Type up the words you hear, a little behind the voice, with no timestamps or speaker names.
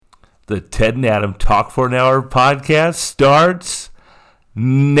The Ted and Adam Talk for an Hour podcast starts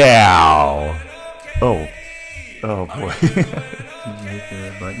now. Oh boy. Did you hit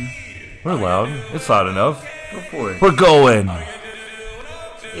the button? We're loud. It's loud enough. Go for it. We're going.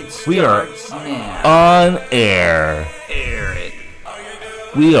 We are now. on air. Air it.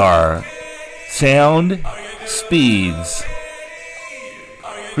 We are sound speeds.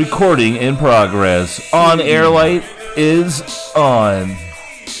 Recording in progress. On air light is on.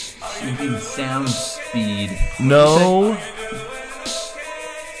 Sound speed. No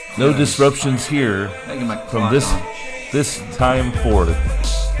disruptions here from this time forth.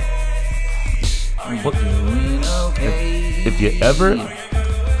 Are you doing okay? If you ever...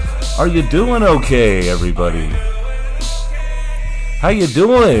 Are you doing okay, everybody? How you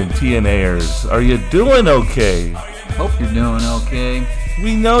doing, TNAers? Are you doing okay? Hope you're doing okay.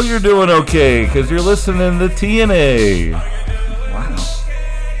 We know you're doing okay, because you're listening to TNA. Wow.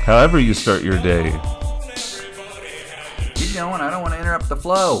 However you start your day. Keep going, I don't want to interrupt the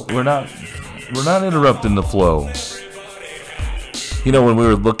flow. We're not interrupting the flow. You know, when we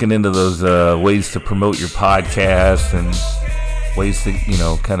were looking into those ways to promote your podcast and ways to,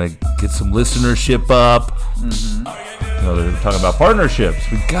 kind of get some listenership up. Mm-hmm. They're talking about partnerships.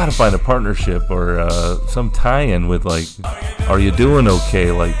 We got to find a partnership or some tie-in with, are you doing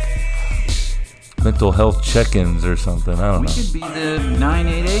okay? Like mental health check-ins or something. I don't know. We could be the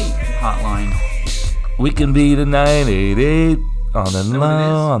 988 hotline. We can be the 988 on the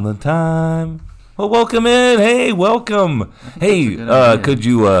low, on the time. Well, welcome in. Hey, welcome. Hey, could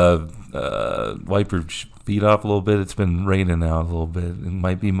you wipe your feet off a little bit? It's been raining out a little bit. It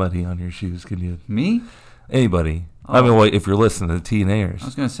might be muddy on your shoes. Can you? Me? Anybody. Oh. I mean, if you're listening to TNAers. I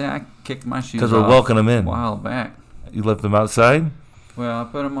was going to say, I kicked my shoes because we're welcoming them in. A while back. You left them outside? Well, I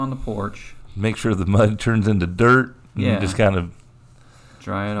put them on the porch. Make sure the mud turns into dirt. Yeah. And just kind of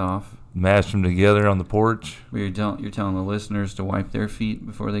dry it off. Mash them together on the porch. You're telling the listeners to wipe their feet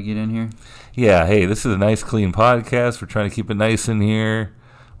before they get in here? Yeah, hey, this is a nice, clean podcast. We're trying to keep it nice in here.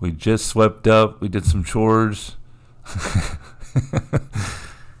 We just swept up. We did some chores.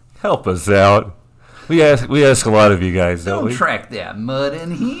 Help us out. We ask a lot of you guys. Don't track that mud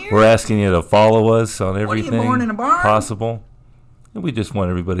in here. We're asking you to follow us on everything What are you, born in a barn? Possible. And we just want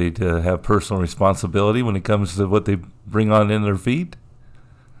everybody to have personal responsibility when it comes to what they bring on in their feet.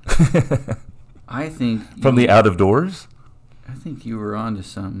 I think from the out of doors. I think you were onto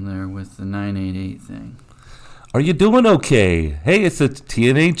something there with the 988 thing. Are you doing okay? Hey, it's a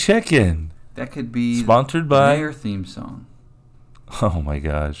TNA check-in. That could be sponsored by their theme song. Oh my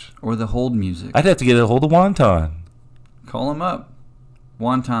gosh! Or the hold music. I'd have to get a hold of Wonton. Call him up.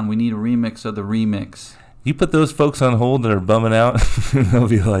 Wonton, we need a remix of the remix. You put those folks on hold that are bumming out, and they'll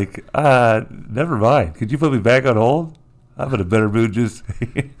be like, never mind. Could you put me back on hold? I'm in a better mood just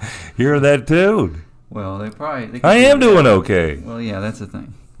hearing that tune. Well, they I am doing okay. Well, yeah, that's the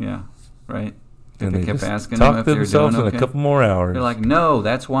thing. Yeah, right. And they kept asking them if they were doing okay. In a couple more hours. They're like, no,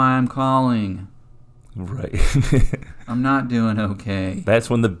 that's why I'm calling. Right. I'm not doing okay.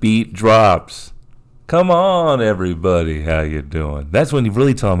 That's when the beat drops. Come on, everybody. How you doing? That's when you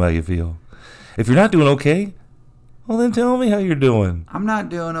really tell them how you feel. If you're not doing okay, well, then tell me how you're doing. I'm not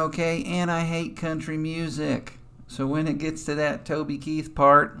doing okay, and I hate country music. So when it gets to that Toby Keith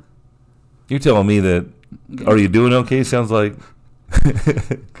part... You're telling me that, are you doing okay? Sounds like...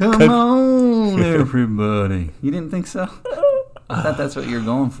 Come on, everybody. You didn't think so? I thought that's what you were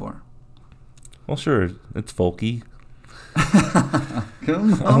going for. Well, sure. It's folky.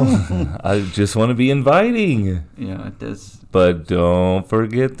 Come on. I just want to be inviting. Yeah, it does. But don't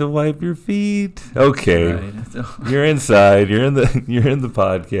forget to wipe your feet. Okay. Right. You're inside. You're in the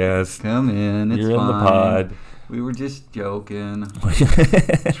podcast. Come in. It's You're fine. In the pod. We were just joking.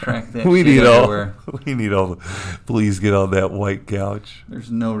 Track that we shit need everywhere. We need all. Please get on that white couch.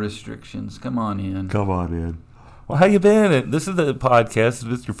 There's no restrictions. Come on in. Come on in. Well, how you been? This is the podcast.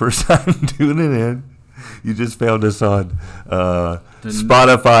 If it's your first time tuning in, you just found us on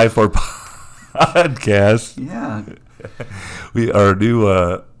Spotify for podcasts. Yeah. We are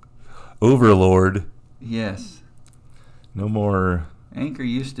new overlord. Yes. No more. Anchor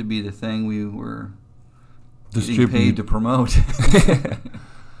used to be the thing we were getting paid to promote.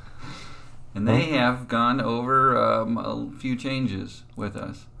 And they have gone over a few changes with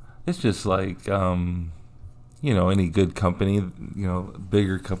us. It's just like, any good company,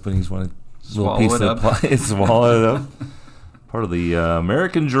 bigger companies want a little piece of the pie, swallow it up. Part of the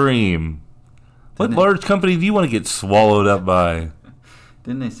American dream. What large company do you want to get swallowed up by?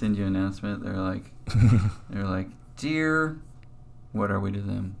 Didn't they send you an announcement? They're like, dear, what are we to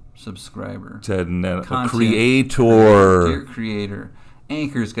them? Subscriber. Said a Content creator. Dear creator.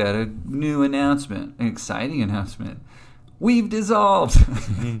 Anchor's got a new announcement, an exciting announcement. We've dissolved.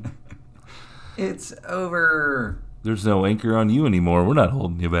 It's over. There's no Anchor on you anymore. We're not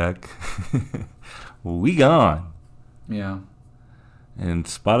holding you back. We gone. Yeah. And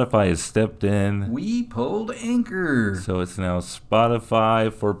Spotify has stepped in. We pulled Anchor. So it's now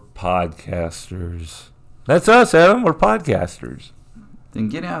Spotify for podcasters. That's us, Adam. We're podcasters. Then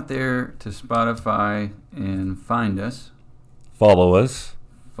get out there to Spotify and find us. Follow us.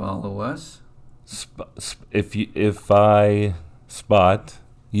 Follow us. If I spot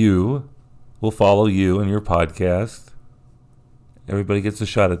you, we'll follow you and your podcast. Everybody gets a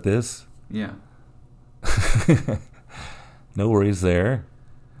shot at this. Yeah. No worries there.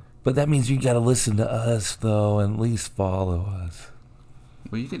 But that means you got to listen to us, though, and at least follow us.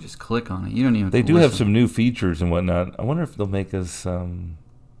 Well, you could just click on it. You don't even. They do have some new features and whatnot. I wonder if they'll make us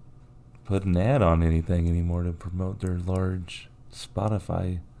put an ad on anything anymore to promote their large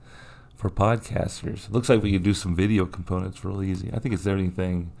Spotify for podcasters. It looks like we could do some video components real easy. I think it's the only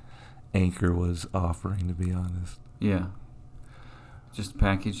thing Anchor was offering, to be honest. Yeah. Just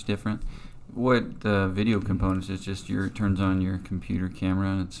packaged different. What the video components is just it turns on your computer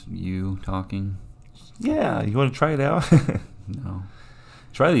camera and it's you talking. Yeah, you want to try it out? No.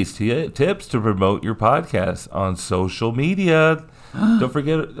 Try these tips to promote your podcast on social media. Don't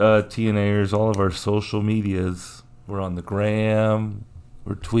forget, TNAers, all of our social medias. We're on the gram.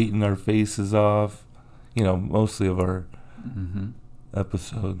 We're tweeting our faces off. Mostly of our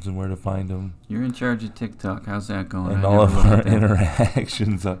episodes and where to find them. You're in charge of TikTok. How's that going? And all of our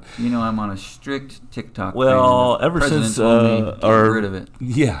interactions. I'm on a strict TikTok. Well, ever since get rid of it.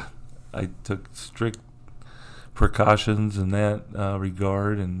 Yeah, I took strict precautions in that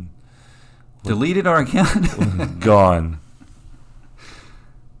regard and deleted our account. Gone.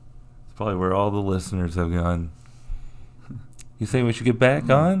 It's probably where all the listeners have gone. You think we should get back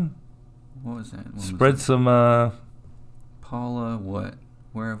on? What was that? Spread some Paula what?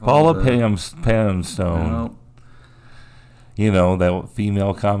 Where have Paula Pamstone. Nope. That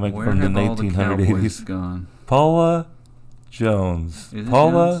female comic Where from the have all the 1980s. Cowboys gone? Paula Jones. Is it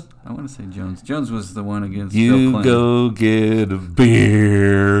Paula Jones? I want to say Jones. Jones was the one against You Bill Clinton. go get a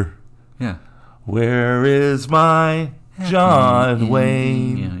beer. Yeah. Where is my John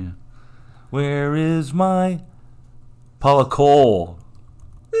Wayne? Yeah. Where is my Paula Cole?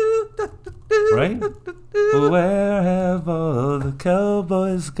 Right? Where have all the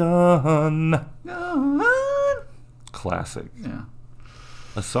cowboys gone? Classic. Yeah.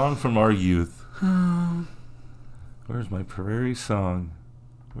 A song from our youth. Where's my prairie song?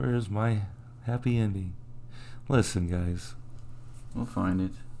 Where's my happy ending? Listen, guys. We'll find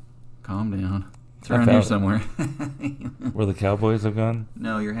it. Calm down. It's around here somewhere. Where the cowboys have gone?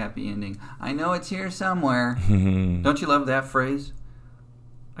 No, your happy ending. I know it's here somewhere. Don't you love that phrase?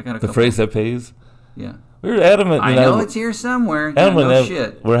 I got a couple. Phrase that pays? Yeah. We were adamant. I know it's here somewhere. Yeah, no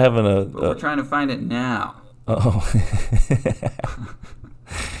shit. We're having but we're trying to find it now. Oh.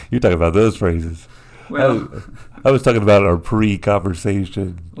 You're talking about those phrases. Well, I was talking about our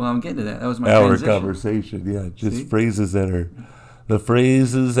pre-conversation. Well, I'm getting to that. That was my our transition. Conversation. Yeah, just See? Phrases that are the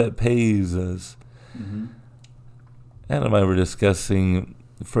phrases that pays us. Mm-hmm. Adam and I were discussing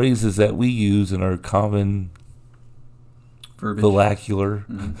phrases that we use in our common verbiage. Vernacular.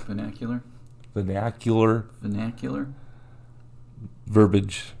 Vernacular.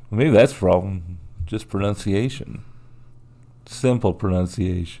 Verbiage. Well, maybe that's the problem. Just pronunciation. Simple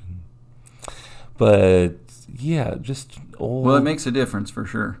pronunciation. But, yeah, just old. Well, it makes a difference for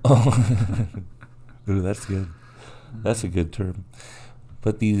sure. Ooh, that's good. That's a good term.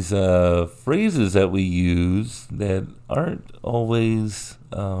 But these phrases that we use that aren't always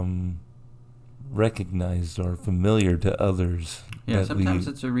recognized or familiar to others. Yeah, sometimes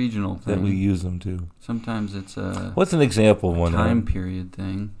it's a regional thing. That we use them to. Sometimes it's a... What's an example of one? Time period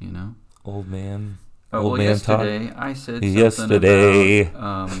thing, Old man. Oh, old well, man yesterday talk? I said something about Yesterday.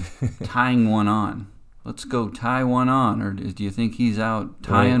 tying one on. Let's go tie one on. Or do you think he's out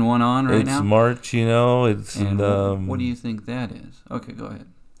tying one on right now? It's March, It's and what do you think that is? Okay, go ahead.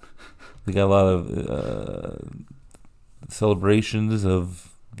 We got a lot of celebrations of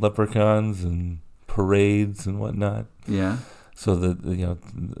leprechauns and parades and whatnot. Yeah. So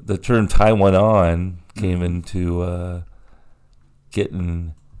the term "tie one on" came into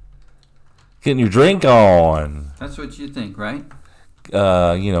getting your drink on. That's what you think, right?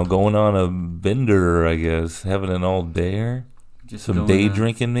 Going on a bender, I guess, having an all day. Just some day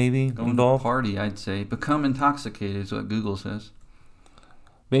drinking maybe going involved. To a party, I'd say. Become intoxicated is what Google says.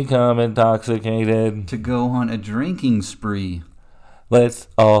 Become intoxicated. To go on a drinking spree. Let's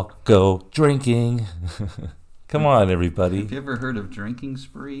all go drinking. Come on, everybody. Have you ever heard of drinking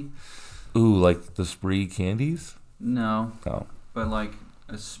spree? Ooh, like the spree candies? No. Oh. But like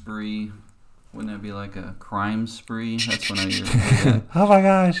a spree, wouldn't that be like a crime spree? That's when I hear that. Oh my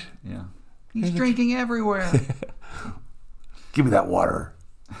gosh. Yeah. He's drinking everywhere. Give me that water.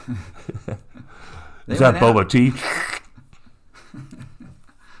 Is that boba tea?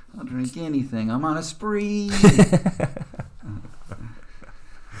 I'll drink anything. I'm on a spree.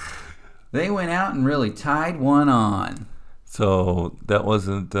 They went out and really tied one on. So that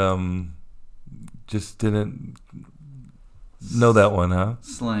wasn't, just didn't know that one, huh?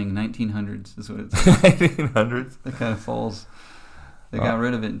 Slang, 1900s is what it's 1900s? That kind of falls. They got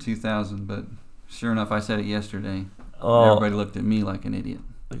rid of it in 2000, but sure enough, I said it yesterday. Oh. Everybody looked at me like an idiot.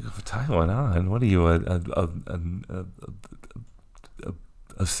 Tie one on? What are you,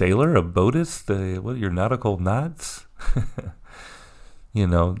 a sailor? A boatist? What are your nautical knots? You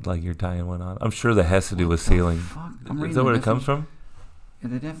know, like you're tying one on. I'm sure that has to do with sailing. Is that where it comes from? Yeah,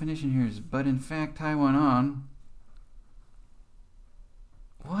 the definition here is, but in fact, tie one on.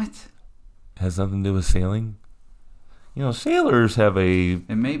 What? Has nothing to do with sailing? You know, sailors have a...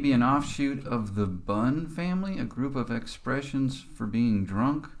 It may be an offshoot of the bun family, a group of expressions for being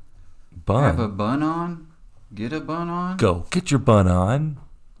drunk. Bun? Have a bun on. Get a bun on. Go. Get your bun on.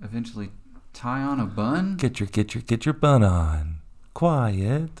 Eventually tie on a bun. Get your bun on.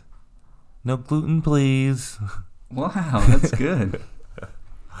 Quiet. No gluten, please. Wow, that's good.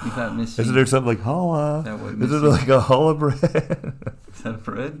 You thought Missy... Isn't there something like challah? Is it like a challah bread? Is that a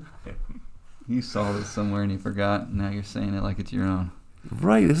bread? You saw this somewhere and you forgot. Now you're saying it like it's your own.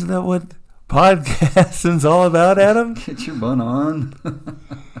 Right. Isn't that what podcasting's all about, Adam? Get your bun on.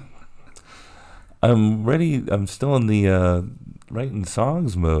 I'm ready. I'm still in the writing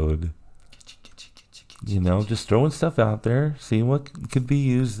songs mode. You know, just throwing stuff out there, seeing what could be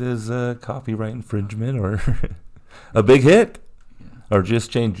used as copyright infringement or a big hit. Yeah. Or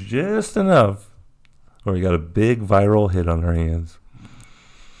just change just enough. Or we got a big viral hit on our hands.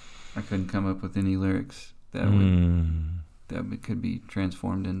 I couldn't come up with any lyrics that could be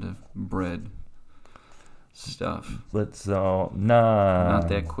transformed into bread stuff. Let's none. Not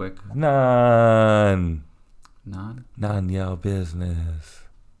that quick. None. None? None your business.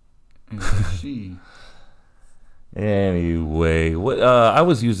 She. Anyway, what I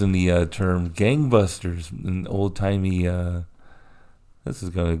was using the term gangbusters, an old timey. This is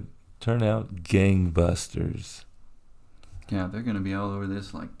gonna turn out gangbusters. Yeah, they're gonna be all over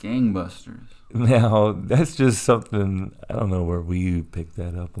this like gangbusters. Now that's just something I don't know where we picked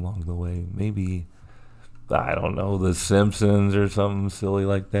that up along the way. Maybe I don't know, The Simpsons or something silly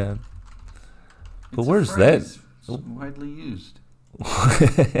like that. But where's that? It's widely used.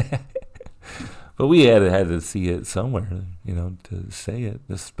 But we had to see it somewhere, you know, to say it,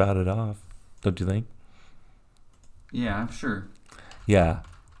 to spout it off. Don't you think? Yeah, I'm sure. Yeah.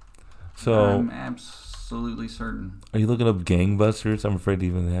 So I'm absolutely certain. Are you looking up gangbusters? I'm afraid to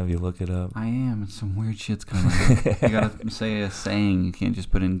even have you look it up. I am. It's some weird shit's coming up. You gotta say a saying. You can't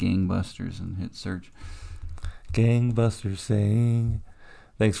just put in gangbusters and hit search. Gangbusters saying.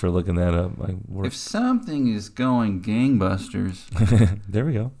 Thanks for looking that up. If something is going gangbusters, there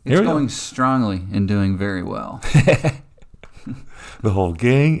we go. It's going strongly and doing very well. The whole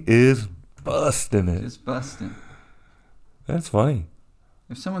gang is busting it. Just busting. That's funny.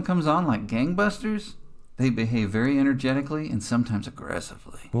 If someone comes on like gangbusters, they behave very energetically and sometimes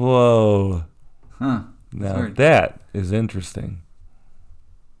aggressively. Whoa. Huh. Now that is interesting.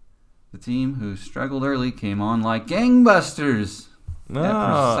 The team who struggled early came on like gangbusters.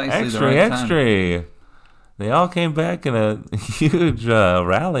 Oh, extra. They all came back in a huge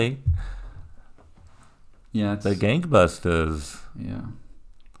rally. Yeah. The gangbusters. Yeah.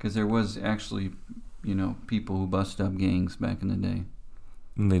 Because there was actually, people who bust up gangs back in the day.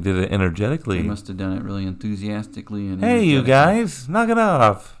 And they did it energetically. They must have done it really enthusiastically. And hey, you guys, knock it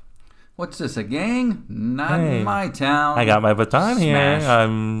off. What's this, a gang? Not in my town. I got my baton here.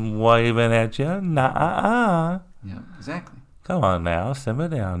 I'm waving at you. Nah. Yeah, exactly. Come on now, simmer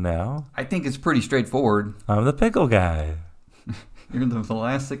down now. I think it's pretty straightforward. I'm the pickle guy. You're the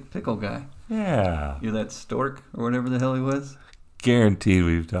Vlasic pickle guy. Yeah. You're that stork or whatever the hell he was. Guaranteed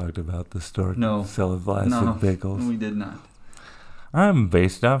we've talked about the stork selling Vlasic pickles. No, we did not. I'm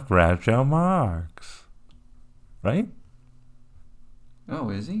based off Groucho Marx. Right?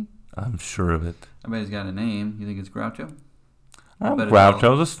 Oh, is he? I'm sure of it. I bet he's got a name. You think it's Groucho? I'm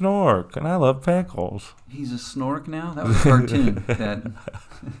Groucho the Snork, and I love pickles. He's a snork now? That was a cartoon.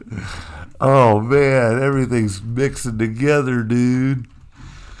 Oh, man. Everything's mixing together, dude.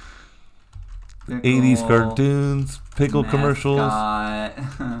 Pickle, 80s cartoons, pickle commercials.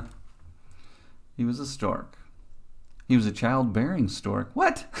 He was a stork. He was a childbearing stork.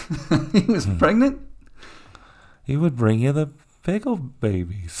 What? He was pregnant? He would bring you the pickle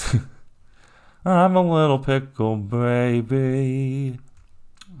babies. I'm a little pickle baby.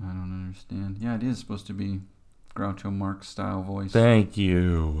 I don't understand. Yeah, it is supposed to be Groucho Marx style voice. Thank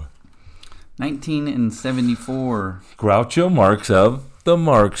you. 1974. Groucho Marx of the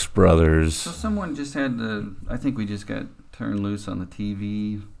Marx Brothers. So someone just had to, I think we just got turned loose on the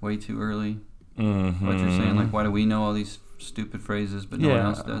TV way too early. Mm-hmm. What you're saying, like, why do we know all these stupid phrases but no one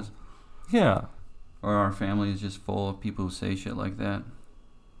else does? Yeah. Or our family is just full of people who say shit like that.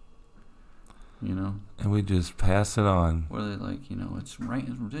 You know? And we just pass it on. What are they like, you know, it's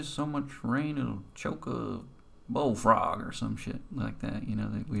rain, there's so much rain it'll choke a bullfrog or some shit like that. You know,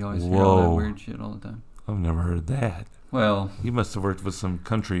 we always hear all that weird shit all the time. I've never heard that. Well, you must have worked with some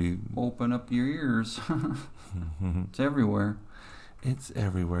country. Open up your ears. It's everywhere. It's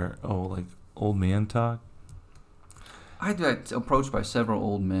everywhere. Oh, like old man talk? I got approached by several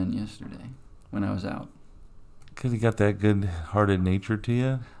old men yesterday when I was out. Because you got that good-hearted nature to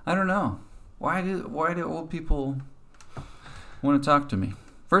you? I don't know. Why do old people want to talk to me?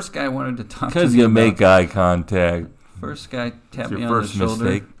 First guy wanted to talk to me. Because you make eye contact. First guy tapped me on the shoulder.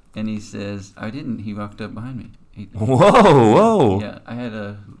 Mistake. And he says, I didn't. He walked up behind me. Whoa. Yeah, I had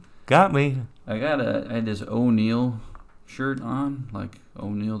a... Got me. I had this O'Neill shirt on, like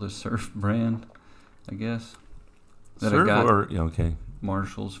O'Neill the surf brand, I guess. That surf I got okay.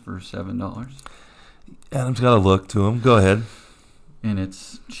 Marshalls for $7. Adam's got a look to him. Go ahead. And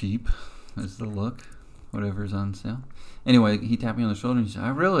it's cheap, is the look, whatever's on sale. Anyway, he tapped me on the shoulder and he said, I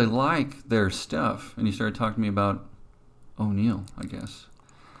really like their stuff. And he started talking to me about O'Neill, I guess.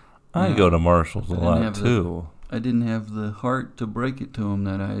 I go to Marshalls a lot, too. I didn't have the heart to break it to him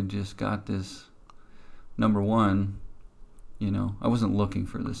that I had just got this. Number one, you know, I wasn't looking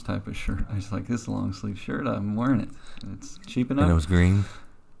for this type of shirt. I was like, this long sleeve shirt, I'm wearing it. It's cheap enough. And it was green?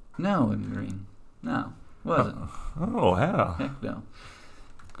 No, it was green. No, it wasn't. Oh, wow. Heck no.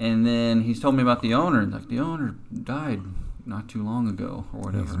 And then he's told me about the owner. Like, the owner died not too long ago or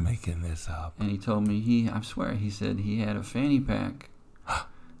whatever. He's making this up. And he told me I swear, he said he had a fanny pack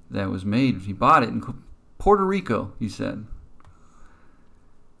that was made. He bought it in Puerto Rico, he said.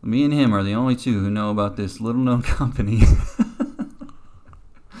 Me and him are the only two who know about this little-known company.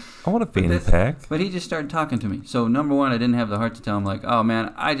 I want a fanny pack. But he just started talking to me. So, number one, I didn't have the heart to tell him, like, oh,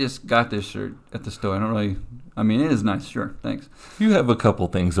 man, I just got this shirt at the store. I mean, it is nice. Sure, thanks. You have a couple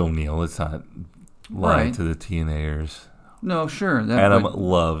things, O'Neill. Let's not lie to the TNAers. No, sure. Adam would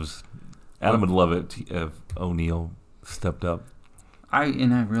love it if O'Neill stepped up. I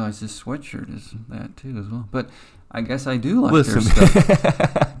realize this sweatshirt is that too as well. But I guess I do like their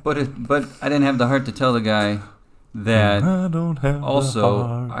stuff. But I didn't have the heart to tell the guy that. I don't have also, the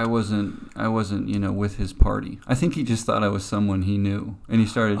heart. I wasn't, with his party. I think he just thought I was someone he knew, and he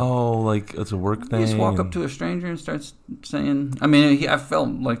started. Oh, like it's a work thing. He just walk up to a stranger and starts saying. I mean, I felt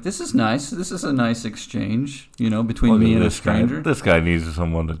like this is nice. This is a nice exchange, between me and a stranger. This guy needs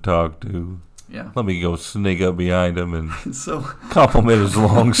someone to talk to. Yeah. Let me go sneak up behind him and so compliment his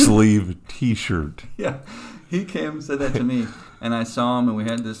long sleeve T-shirt. Yeah, he came and said that to me, and I saw him, and we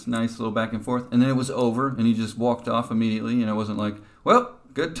had this nice little back and forth, and then it was over, and he just walked off immediately, and I wasn't like, well,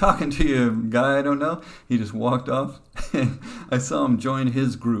 good talking to you, guy I don't know. He just walked off, and I saw him join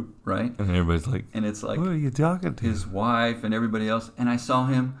his group, right? And everybody's like, and it's like, who are you talking to? His wife and everybody else, and I saw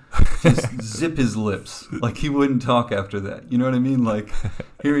him just zip his lips, like he wouldn't talk after that. You know what I mean? Like,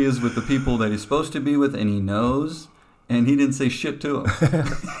 here he is with the people that he's supposed to be with, and he knows, and he didn't say shit to him.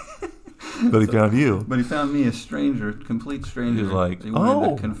 But he found you. But he found me, a stranger, complete stranger. He's like, he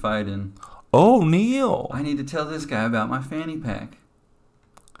wanted to confide in. Oh, Neil. I need to tell this guy about my fanny pack.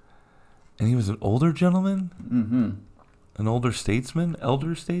 And he was an older gentleman? Mm-hmm. An older statesman?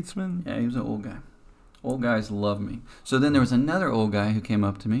 Elder statesman? Yeah, he was an old guy. Old guys love me. So then there was another old guy who came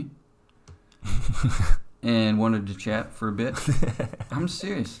up to me and wanted to chat for a bit. I'm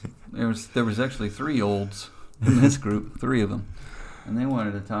serious. There was actually 3 olds in this group, 3 of them. And they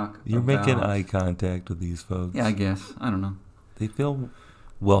wanted to talk You're making eye contact with these folks. Yeah, I guess. I don't know. They feel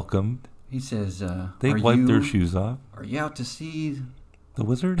welcomed. He says, they wipe their shoes off. Are you out to see the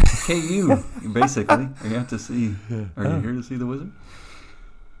wizard? KU, basically. Are you out to see? Are you here to see the wizard?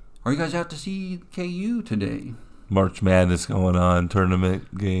 Are you guys out to see KU today? March Madness going on,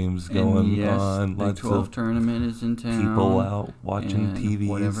 tournament games going on. The Big 12 tournament is in town. People out watching TVs.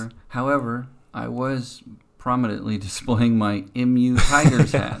 Whatever. However, I was prominently displaying my MU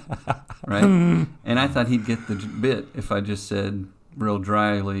Tigers hat, right? And I thought he'd get the bit if I just said real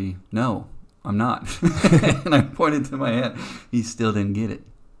dryly, no, I'm not. And I pointed to my hat. He still didn't get it.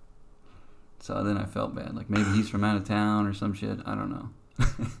 So then I felt bad. Like maybe he's from out of town or some shit. I don't know.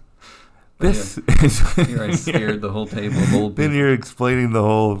 This yeah, is here I scared the whole table of old people. Then you're explaining the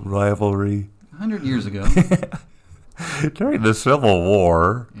whole rivalry. 100 years ago. During the Civil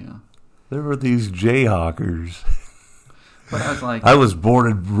War, Yeah. there were these Jayhawkers. But I was like, I was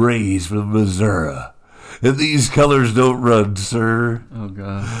born and raised from Missouri, and these colors don't run, sir. oh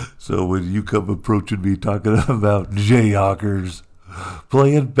God. So when you come approaching me talking about Jayhawkers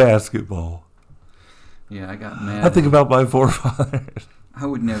playing basketball, Yeah, I got mad. I think about my forefathers, I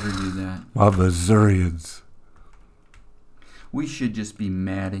would never do that. my Missourians. We should just be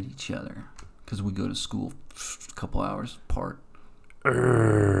mad at each other because we go to school a couple hours apart.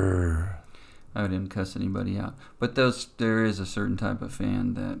 I didn't cuss anybody out. But there is a certain type of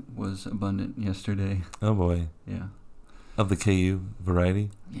fan that was abundant yesterday. Oh boy, Yeah. of the KU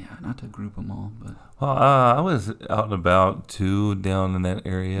variety. Yeah, not to group them all, but Well, I was out and about too, down in that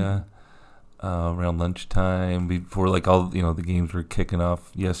area around lunchtime before all the games were kicking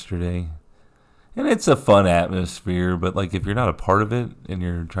off yesterday. And it's a fun atmosphere, but if you're not a part of it and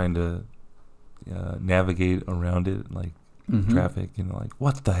you're trying to navigate around it, traffic,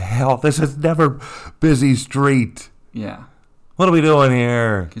 what the hell? This is never busy street. yeah, What are we doing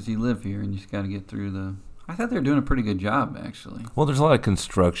here? because you live here and you just got to get through the. I thought they were doing a pretty good job, actually. Well, there's a lot of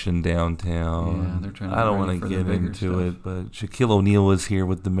construction downtown. Yeah, they're trying to I don't get ready want for to the get bigger into stuff. it, but Shaquille O'Neal was here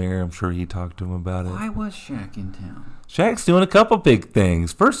with the mayor. I'm sure he talked to him about it. Why was Shaq in town? Shaq's doing a couple big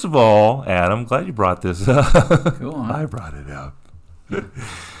things. First of all, Adam, glad you brought this up. Go on. I brought it up.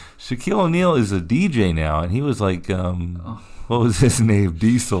 Shaquille O'Neal is a DJ now, and he was what was his name?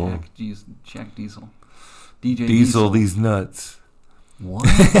 Diesel. Shaq Diesel. DJ Diesel, these nuts. What?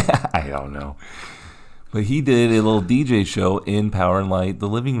 I don't know. But he did a little DJ show in Power and Light, the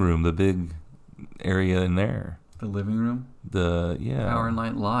living room, the big area in there. The living room? Power and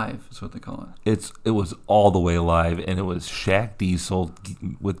Light Live is what they call it. It was all the way live, and it was Shaq Diesel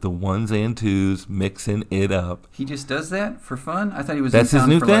with the ones and twos mixing it up. He just does that for fun? I thought he was That's in his town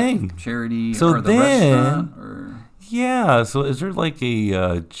new for thing. Charity So or the then- restaurant or Yeah, so is there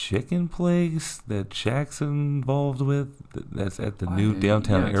a chicken place that Shaq's involved with that's at the new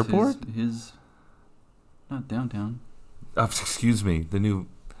downtown it's airport? His not downtown. Excuse me, the new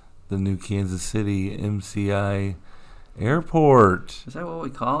Kansas City MCI airport. Is that what we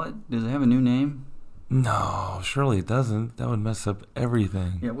call it? Does it have a new name? No, surely it doesn't. That would mess up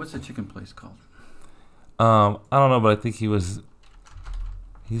everything. Yeah, what's the chicken place called? I don't know, but I think he must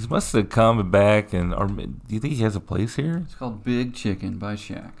have come back or do you think he has a place here? It's called Big Chicken by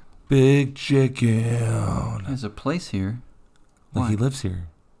Shaq. Big Chicken. He has a place here. He Why? lives here.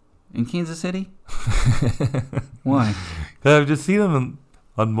 In Kansas City? Why? I've just seen him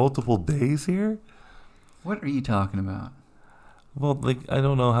on multiple days here. What are you talking about? Well, I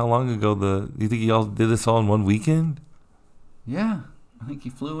don't know how long ago you think y'all did this all in one weekend? Yeah. I think he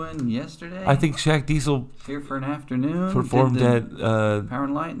flew in yesterday. I think Shaq Diesel here for an afternoon. performed did the at Power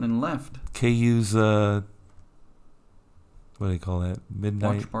and Light and then left. KU's what do they call that?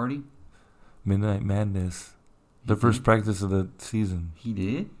 Watch party? Midnight Madness. The He first did? practice of the season. He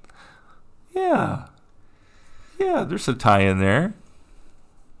did? Yeah. Yeah, there's a tie in there.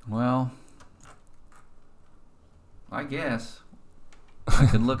 Well, I guess. I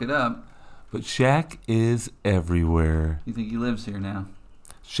could look it up. But Shaq is everywhere. You think he lives here now?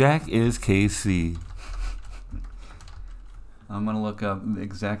 Shaq is KC. I'm going to look up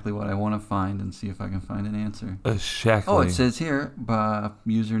exactly what I want to find and see if I can find an answer. A Shaq. Oh, it says here, by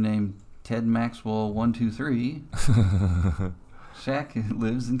username Ted Maxwell123, Shaq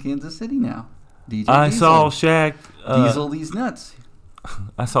lives in Kansas City now. DJ I Diesel. saw Shaq. Diesel these nuts.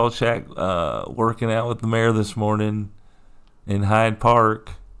 I saw Shaq working out with the mayor this morning in Hyde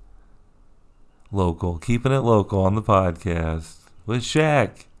Park. Local, keeping it local on the podcast with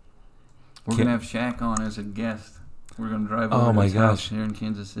Shaq. We're going to have Shaq on as a guest. We're going to drive over Oh to my his house gosh. here in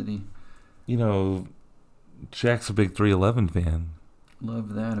Kansas City. You know, Shaq's a big 311 fan.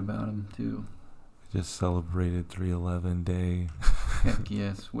 Love that about him, too. Just celebrated 311 Day. Heck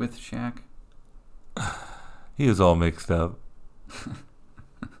yes, with Shaq. He was all mixed up.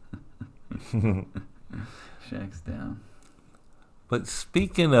 Shaq's down. But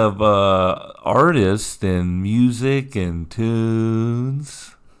speaking of artists and music and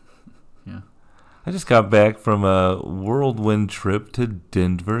tunes, Yeah. I just got back from a whirlwind trip to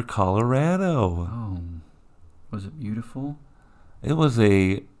Denver, Colorado. Oh, was it beautiful? It was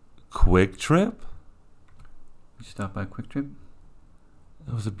a quick trip. You stopped by Quick Trip?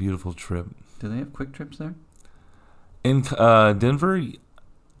 It was a beautiful trip. Do they have Quick Trips there? In Denver,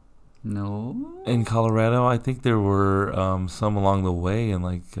 No. In Colorado, I think there were some along the way in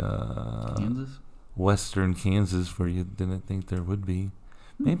like Kansas? western Kansas where you didn't think there would be.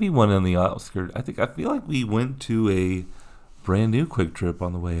 Maybe one on the outskirts. I feel like we went to a brand new Quick Trip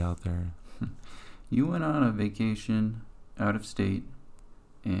on the way out there. You went on a vacation out of state,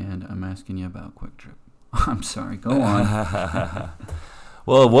 and I'm asking you about Quick Trip. I'm sorry. Go on.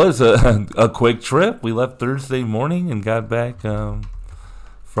 Well, it was a quick trip. We left Thursday morning and got back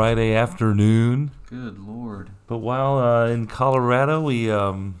Friday afternoon. Good Lord. But while in Colorado, we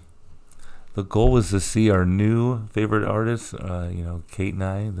the goal was to see our new favorite artist. Kate and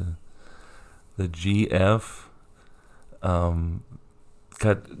I, the GF,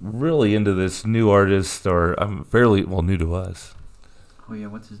 got really into this new artist, or fairly new to us. Oh yeah,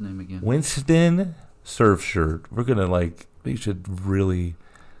 what's his name again? Winston Surfshirt. We're gonna we should really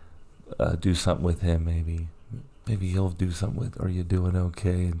do something with him. Maybe he'll do something with Are You Doing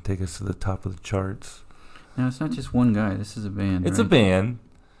Okay and take us to the top of the charts. Now it's not just one guy. This is a band. It's right? a band,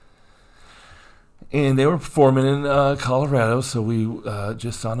 and they were performing in Colorado. So we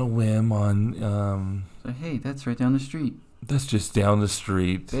just on a whim on. So, hey, that's right down the street. That's just down the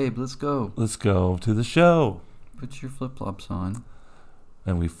street. Babe, let's go. Let's go to the show. Put your flip-flops on.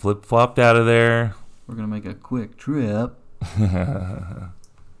 And we flip-flopped out of there. We're going to make a quick trip.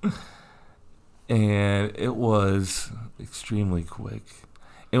 And it was extremely quick.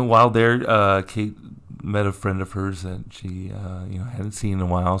 And while there, Kate met a friend of hers that she hadn't seen in a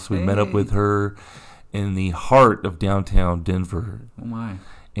while. So we met up with her in the heart of downtown Denver. Oh, my.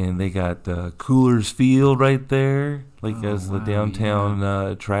 And they got Coolers Field right there, as the downtown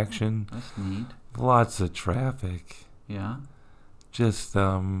attraction. That's neat. Lots of traffic. Yeah. Just,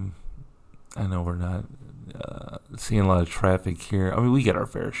 I know we're not seeing a lot of traffic here. I mean, we get our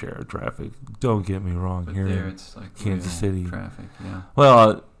fair share of traffic. Don't get me wrong. But here there in it's like Kansas City. Traffic, yeah.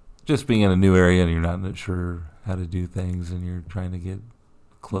 Well, just being in a new area and you're not sure how to do things and you're trying to get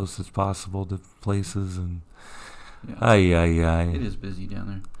close as possible to places and... Yeah. It is busy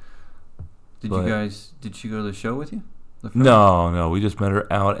down there. Did she go to the show with you? No. We just met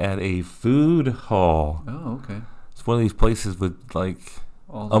her out at a food hall. Oh, okay. It's one of these places with,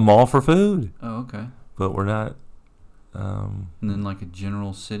 a mall for food. Oh, okay. But we're not... and then, a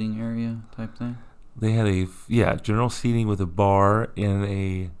general sitting area type thing? They had general seating with a bar and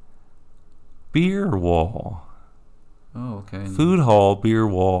a beer wall. Oh, okay. Food hall, beer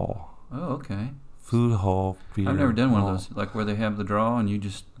wall. Oh, okay. Food hall, beer I've never done wall. one of those, where they have the draw and you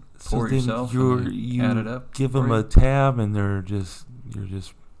just pour it yourself you add it up. Give them a tab and you're just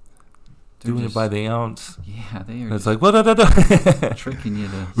doing it by the ounce. Yeah, they are. And it's what? Tricking you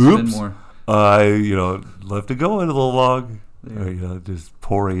to spend more. Left to go in a little long. Or, just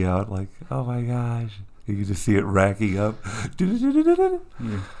pouring out oh my gosh. You can just see it racking up. And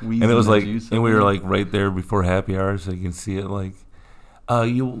it was and we were right there before happy hour, so you can see it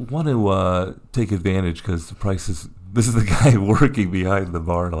you want to take advantage because the price is... This is the guy working behind the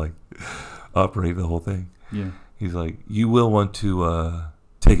bar to operate the whole thing. Yeah. He's you will want to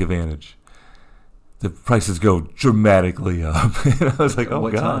take advantage. The prices go dramatically up. And I was oh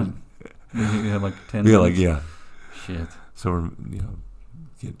what God. Time? You had 10 minutes? Yeah. Shit. So we're,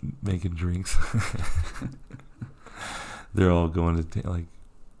 making drinks. They're all going to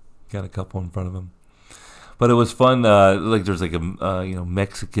got a couple in front of them. But it was fun. There's a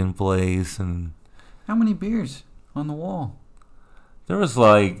Mexican place and. How many beers on the wall? There was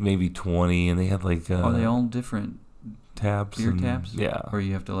maybe 20, and they had are they all different tabs? Beer tabs? Yeah. Or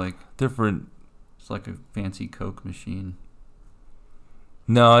you have to different. It's like a fancy Coke machine.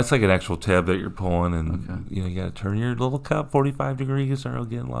 No, it's an actual tab that you're pulling, and okay. You got to turn your little cup 45 degrees, or it'll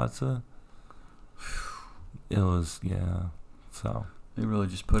get lots of. It was so. They really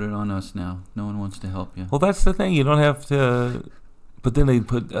just put it on us now. No one wants to help you. Well, that's the thing. You don't have to. But then they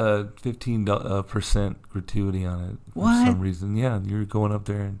put 15% gratuity on it for some reason. Yeah, you're going up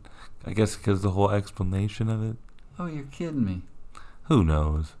there, and I guess because the whole explanation of it. Oh, you're kidding me. Who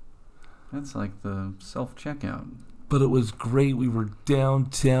knows? That's like the self-checkout. But it was great. We were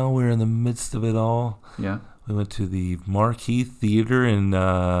downtown. We were in the midst of it all. Yeah. We went to the Marquee Theater in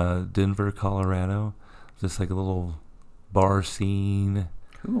Denver, Colorado. Just a little bar scene.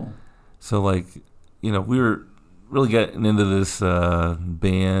 Cool. So, we were really getting into this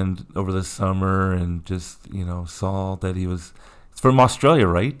band over the summer and just, saw that it's from Australia,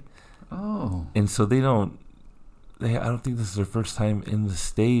 right? Oh. And so I don't think this is their first time in the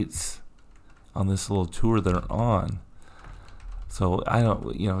States on this little tour they're on. So I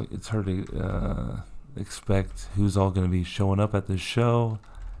don't, it's hard to expect who's all going to be showing up at this show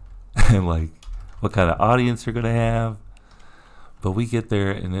and what kind of audience they're going to have. But we get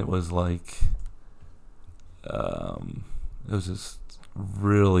there, and it was like, it was just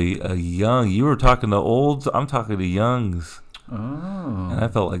really a young. You were talking to olds. I'm talking to youngs. Oh. And I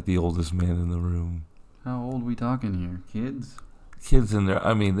felt like the oldest man in the room. How old we talking here? Kids? Kids in there.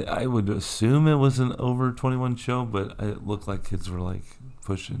 I mean, I would assume it was an over 21 show, but it looked like kids were like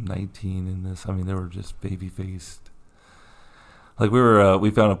pushing 19 in this. I mean, they were just baby faced. Like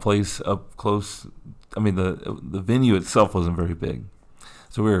we found a place up close. I mean, the venue itself wasn't very big,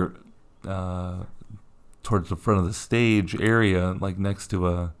 so we were towards the front of the stage area, like next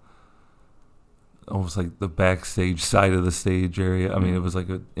to almost like the backstage side of the stage area. I mean, it was like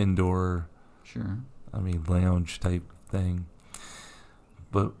an indoor, lounge type thing.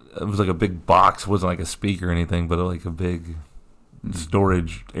 But it was like a big box. It wasn't like a speaker or anything, but like a big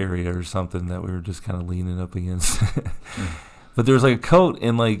storage area or something that we were just kind of leaning up against. But there was like a coat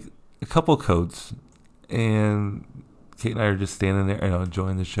and like a couple coats, and Kate and I are just standing there,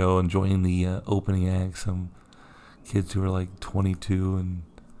 enjoying the show, enjoying the opening act. Some kids who were like 22 and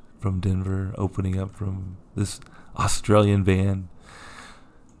from Denver opening up from this Australian band.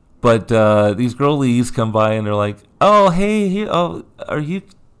 But these girlies come by and they're like, "Oh, hey, are you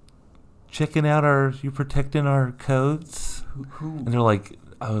checking out you protecting our coats?" Who? And they're like,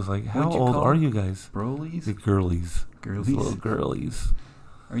 I was like, "How old are you guys?" Brolies? The girlies. Girlies? Little girlies.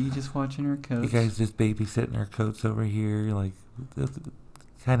 Are you just watching our coats? You guys just babysitting our coats over here, like,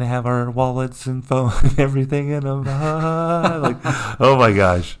 kind of have our wallets and phone and everything in them. Like, oh my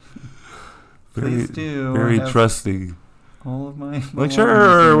gosh. Please do. Very trusting. All of my like,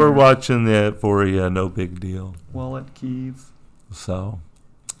 sure, we're watching that for you. No big deal. Wallet keys. So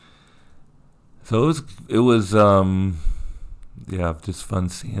it was just fun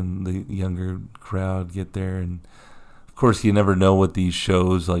seeing the younger crowd get there. And of course, you never know what these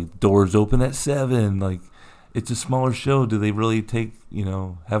shows, like, doors open at 7, like, it's a smaller show. Do they really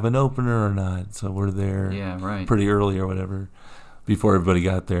have an opener or not? So we're there pretty early or whatever before everybody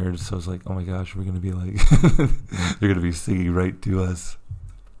got there. So I was like, oh my gosh, we're going to be like, they're going to be singing right to us.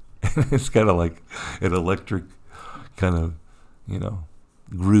 It's kind of like an electric kind of,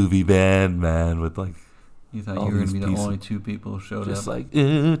 groovy band, man, with like, you thought you were going to be the only two people who showed just up. Just like,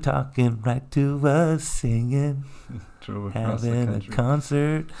 ooh, talking right to us, singing, having a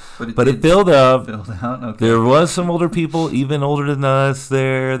concert. But it filled up. Filled out, okay. There was some older people, even older than us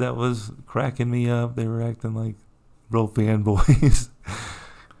there, that was cracking me up. They were acting like real fanboys.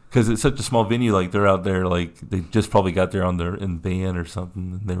 Because it's such a small venue, like, they're out there, like, they just probably got there in band or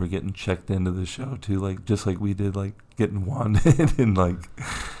something, and they were getting checked into the show, too, like, just like we did, like, getting wanded and, like,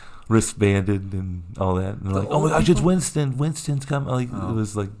 wristbanded and all that. And they're like, oh my gosh, it's Winston. Winston's coming. Like, it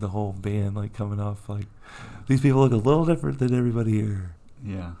was, like, the whole band, like, coming off, like, these people look a little different than everybody here.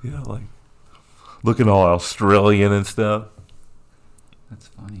 Yeah. Like, looking all Australian and stuff. That's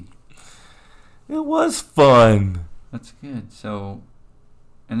funny. It was fun. That's good. So...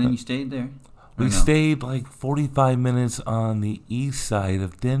 And then you stayed there? We stayed like 45 minutes on the east side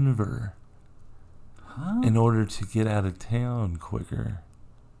of Denver in order to get out of town quicker,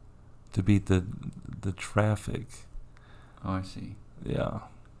 to beat the traffic. Oh, I see. Yeah.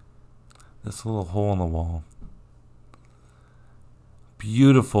 This little hole in the wall.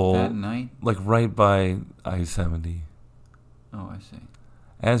 Beautiful. That night? Like right by I-70. Oh, I see.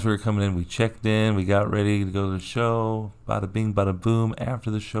 As we were coming in, we checked in. We got ready to go to the show. Bada bing, bada boom. After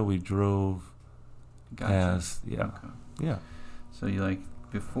the show, we drove past. Yeah. Okay. Yeah. So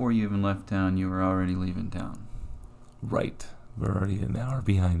before you even left town, you were already leaving town. Right. We're already an hour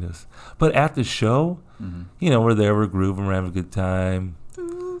behind us. But at the show, we're there, we're grooving, we're having a good time. I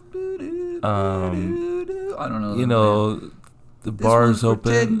don't know. The bar's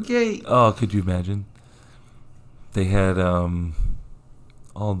open. Gate. Oh, could you imagine? They had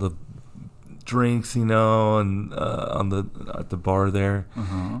all the drinks, and at the bar there,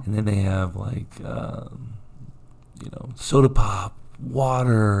 and then they have like soda pop,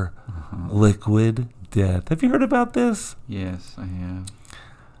 water, liquid death. Have you heard about this? Yes, I have.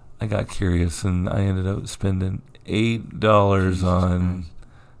 I got curious and I ended up spending $8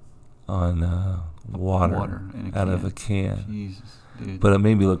 on water out of a can. Jesus, dude. But it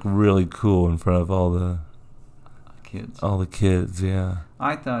made me look really cool in front of all the kids. All the kids, yeah.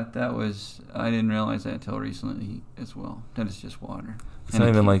 I thought that was... I didn't realize that until recently as well. That it's just water. It's not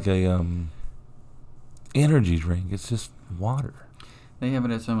even like a energy drink. It's just water. They have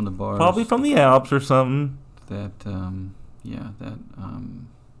it at some of the bars. Probably from the Alps or something.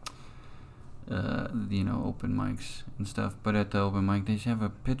 Open mics and stuff. But at the open mic, they just have a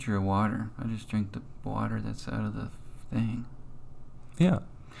pitcher of water. I just drink the water that's out of the thing. Yeah.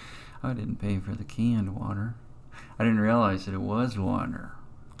 I didn't pay for the canned water. I didn't realize that it was water.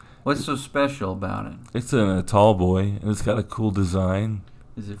 What's so special about it? It's a tall boy, and it's got a cool design.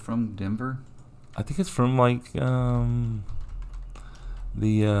 Is it from Denver? I think it's from like the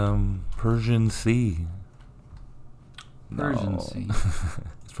Persian Sea. Persian No. Sea.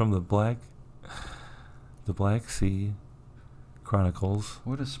 It's from the Black Sea Chronicles.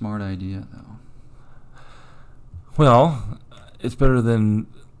 What a smart idea, though. Well, it's better than.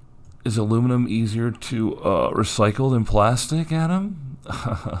 Is aluminum easier to recycle than plastic, Adam?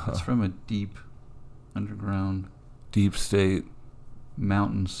 It's from a deep underground Deep state.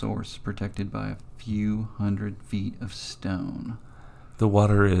 mountain source protected by a few hundred feet of stone. The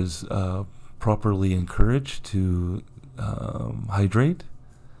water is properly encouraged to hydrate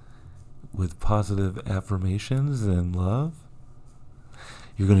with positive affirmations and love.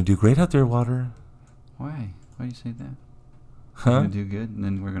 You're going to do great out there, water. Why? Why do you say that? Huh? You're going to do good, and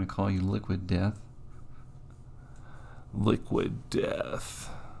then we're going to call you Liquid Death? Liquid death.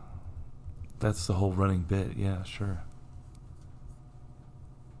 That's the whole running bit. Yeah, sure.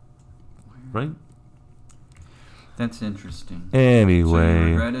 Right? That's interesting. Anyway. So you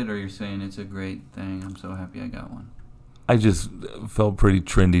regret it, or you're saying it's a great thing? I'm so happy I got one. I just felt pretty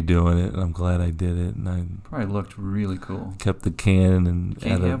trendy doing it, and I'm glad I did it. And I Probably looked really cool. kept the can and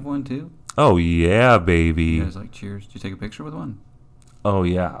Can't you have one too? Oh yeah, baby. You guys like cheers? Did you take a picture with one? Oh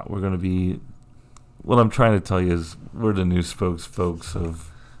yeah, we're gonna be. What I'm trying to tell you is we're the new spokesfolks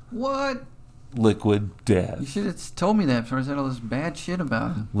of What? Liquid You Death. should have told me that before I said all this bad shit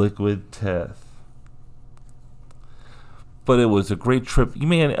about it. Liquid Death. But it was a great trip. You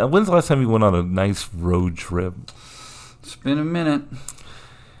man, when's the last time you went on a nice road trip? It's been a minute.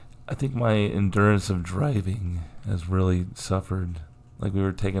 I think my endurance of driving has really suffered. Like we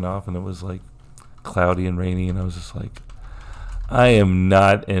were taking off and it was like cloudy and rainy, and I was just like, I am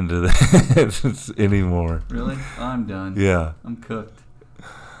not into that anymore. Really? I'm done. Yeah. I'm cooked.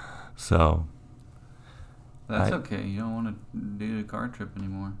 So. That's okay. You don't want to do the car trip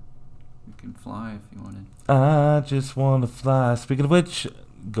anymore. You can fly if you wanted. I just want to fly. Speaking of which,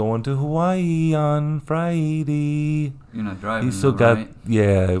 going to Hawaii on Friday. You're not driving, You still though, got, right?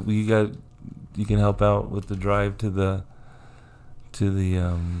 yeah. You can help out with the drive to the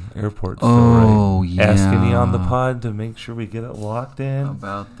airport. Oh, so, right? Ask any on the yeah. pod to make sure we get it locked in. How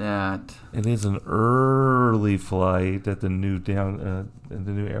about that? It is an early flight at the new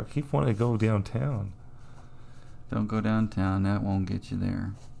air. I keep wanting to go downtown, Don't go downtown. That won't get you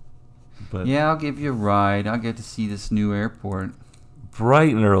there. but Yeah, I'll give you a ride. I'll get to see this new airport.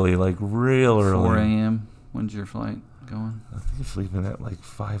 bright and early, like real early. 4 a.m. When's your flight going? I think it's leaving at like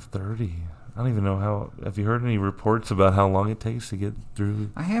 5:30. I don't even know how. Have you heard any reports about how long it takes to get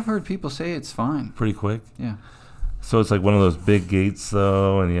through? I have heard people say it's fine. Pretty quick. Yeah. So it's like one of those big gates,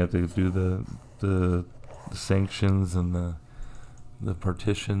 though, and you have to do the sanctions and the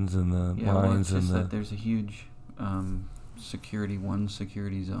partitions and the Yeah, well, it's lines and just the. that there's a huge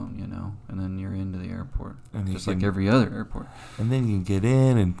security zone, and then you're into the airport. And you Just like can- every other airport. And then you can get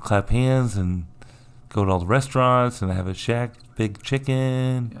in and clap hands and go to all the restaurants and have a shack, big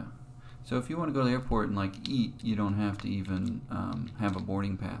chicken. Yeah. So if you want to go to the airport and like eat, you don't have to even have a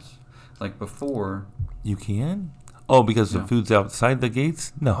boarding pass. Like before, You can? Oh, because No. the food's outside the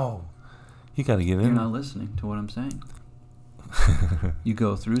gates? No. You got to get you're in. not listening to what I'm saying. You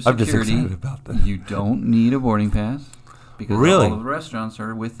go through I'm just security. excited about that. You don't need a boarding pass because Really? all of the restaurants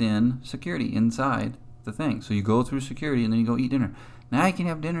are within security inside the thing. So you go through security and then you go eat dinner. Now you can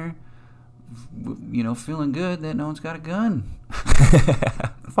have dinner, feeling good that no one's got a gun.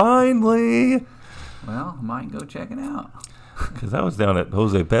 Finally. Well, I might go check it out. Because I was down at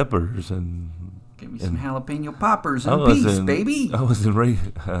Jose Peppers and Give me some And jalapeno poppers I and was peace, in, baby. I was in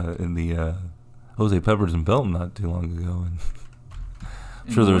the Jose Peppers in Belton not too long ago, and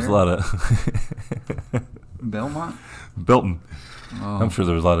I'm sure there was a lot of Belmont? Belton. Oh, I'm sure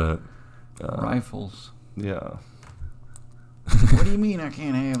there was a lot of rifles. Yeah. What do you mean I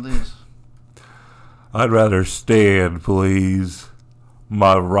can't have this? I'd rather stand, please.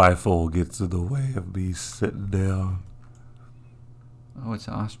 My rifle gets in the way of me sitting down. Oh, it's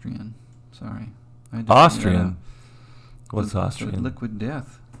Austrian. Sorry. I had to figure it Austrian? out. What's The Austrian? Liquid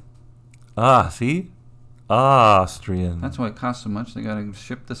Death. Ah, see? Austrian. That's why it costs so much. They gotta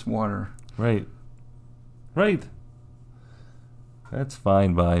ship this water. Right. Right. That's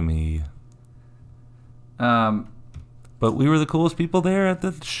fine by me. But we were the coolest people there at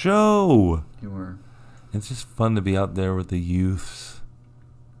the show. You were. It's just fun to be out there with the youths.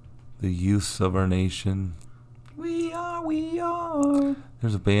 The youths of our nation. We are.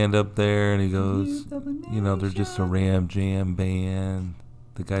 There's a band up there, and he goes, Youth of the they're just a nation. Ram Jam band.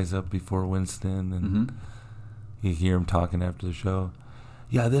 The guy's up before Winston, and Mm-hmm. You hear him talking after the show.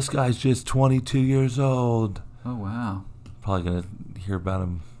 Yeah, this guy's just 22 years old. Oh, wow. Probably going to hear about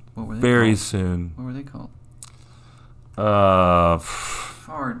him Very called? Soon. What were they called?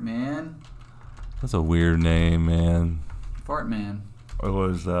 Fart Man. That's a weird name, man. Fart Man. It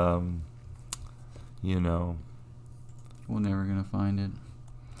was, We're never going to find it.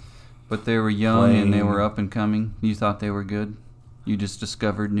 But they were young and they were up and coming. You thought they were good? You just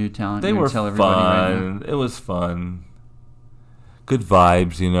discovered new talent. They were fun. Right, it was fun. Good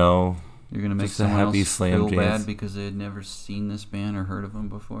vibes, You're going to make just someone else feel jams. bad because they had never seen this band or heard of them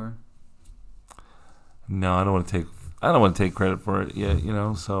before? No, I don't want to take credit for it yet,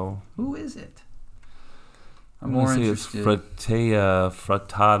 so. Who is it? I'm more interested. It's Fratea,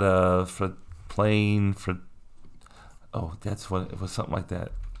 Frittata, Plain, oh, that's what it was, something like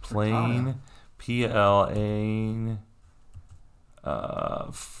that. Plain, Plain,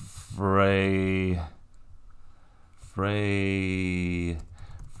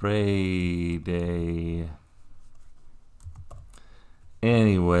 Friday.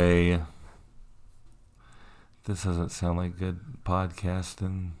 Anyway, this doesn't sound like good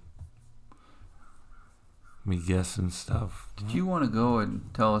podcasting. Me guessing stuff. Did you want to go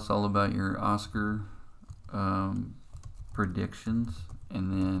and tell us all about your Oscar predictions,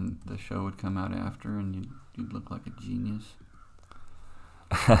 and then the show would come out after, and you'd look like a genius?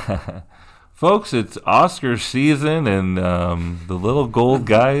 Folks, it's Oscar season, and the little gold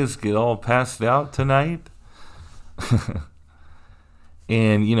guys get all passed out tonight.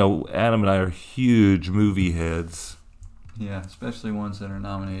 And, Adam and I are huge movie heads. Yeah, especially ones that are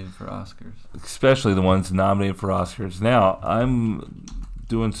nominated for Oscars. Especially the ones nominated for Oscars. Now, I'm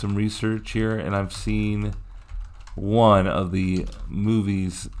doing some research here, and I've seen one of the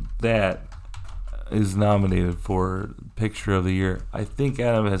movies that is nominated for Picture of the Year. I think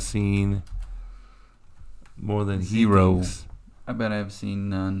Adam has seen more than he thinks. I bet I've seen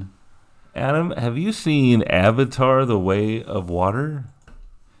none. Adam, have you seen Avatar: The Way of Water?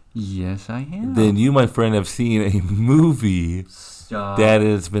 Yes, I have. Then you, my friend, have seen a movie that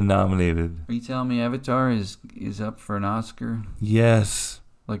has been nominated. Are you telling me Avatar is up for an Oscar? Yes.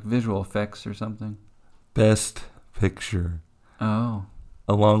 Like visual effects or something? Best Picture. Oh.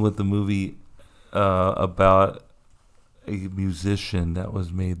 Along with the movie about a musician that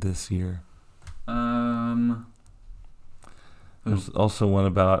was made this year. There's also one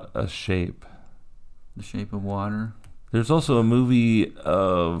about a shape. The Shape of Water. There's also a movie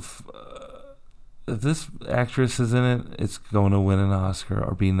of if this actress is in it, it's going to win an Oscar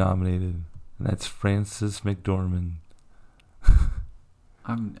or be nominated. And that's Frances McDormand.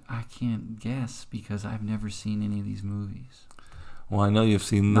 I can't guess because I've never seen any of these movies. Well, I know you've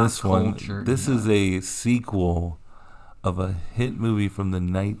seen this one. This is a sequel of a hit movie from the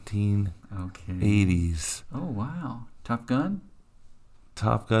 1980s. Oh, wow. Top Gun?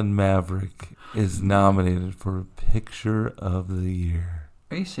 Top Gun Maverick is nominated for Picture of the Year.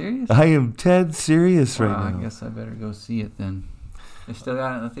 Are you serious? I am dead serious right now. I guess I better go see it then. They still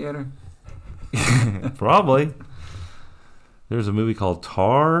got it in the theater? Probably. There's a movie called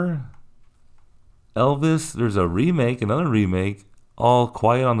Tar. Elvis. There's a remake, another remake. All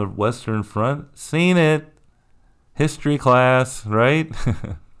Quiet on the Western Front. Seen it. History class, right?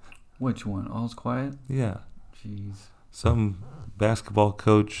 Which one? All's Quiet? Yeah. Jeez. Some basketball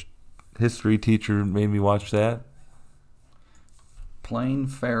coach, history teacher made me watch that. Plain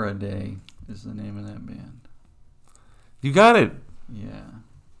Faraday is the name of that band. You got it. Yeah.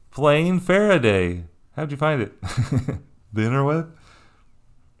 Plain Faraday. How'd you find it? The interweb?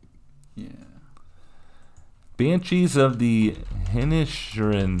 Yeah. Banshees of the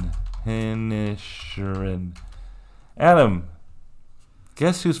Inisherin. Adam,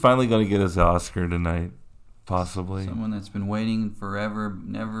 guess who's finally going to get his Oscar tonight? Possibly. Someone that's been waiting forever,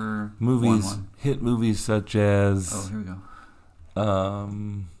 never movies, won one. Hit movies such as... Oh, here we go.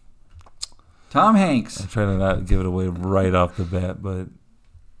 Tom Hanks. I'm trying to not give it away right off the bat, but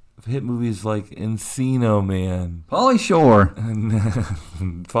hit movies like Encino Man. Pauly Shore.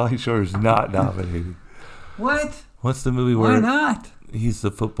 Pauly Shore is not nominated. What? What's the movie where... Why not? He's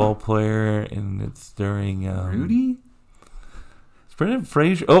the football player, and it's during... Rudy? It's Brendan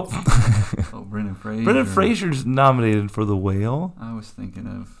Fraser. Oh, Brendan Fraser. Brendan Fraser's nominated for The Whale. I was thinking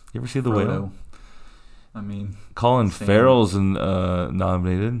of... You ever see The Whale? I mean... Colin Farrell's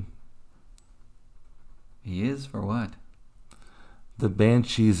nominated. He is for what? The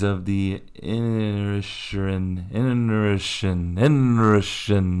Banshees of the Inisherin.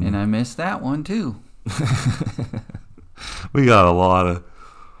 And I missed that one, too. We got a lot of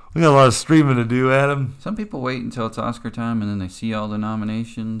We got a lot of streaming to do, Adam. Some people wait until it's Oscar time and then they see all the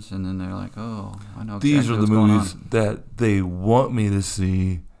nominations and then they're like, oh, I know exactly These are the what's going movies on. that they want me to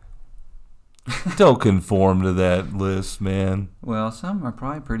see. Don't conform to that list, man. Well, some are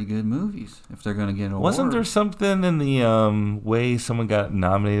probably pretty good movies if they're going to get an award. Wasn't there something in the way someone got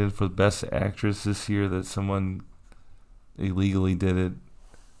nominated for Best Actress this year that someone illegally did it,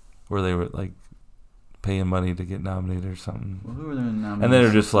 where they were like paying money to get nominated or something? Well, who were there nominated? And then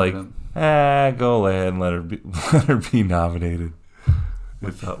they're just like, go ahead and let her be nominated.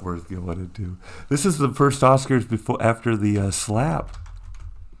 It's not worth getting what it do. This is the first Oscars after the slap.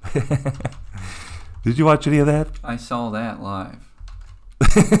 Did you watch any of that? I saw that live.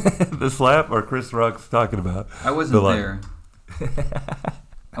 The slap or Chris Rock's talking about? I wasn't there.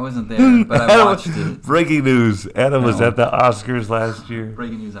 I wasn't there, but I watched it. Breaking news. Adam was at the Oscars last year.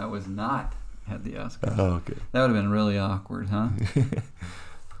 Breaking news. I was not at the Oscars. Oh, okay. That would have been really awkward, huh?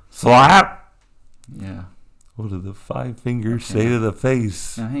 Slap! Yeah. What do the five fingers say to the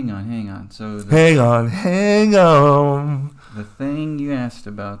face? Now, hang on. So hang on. The thing you asked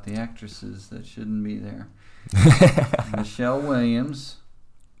about, the actresses that shouldn't be there. Michelle Williams.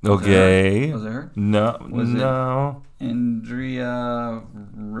 Okay. Was it her? No. Was no. it Andrea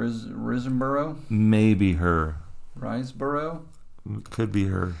Riseborough? Maybe her. Riseborough? Could be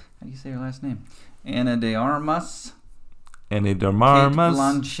her. How do you say her last name? Ana de Armas. Ana de Armas.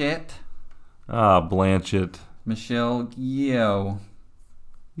 Blanchett. Blanchett. Michelle Yeoh.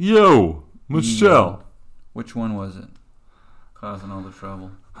 Michelle. Which one was it? Causing all the trouble.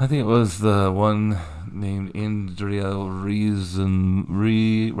 I think it was the one named Andrea Riseborough.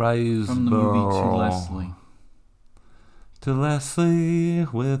 From the movie To Leslie. To Leslie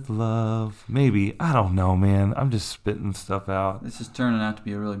with love. Maybe. I don't know, man. I'm just spitting stuff out. This is turning out to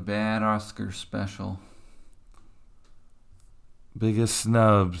be a really bad Oscar special. Biggest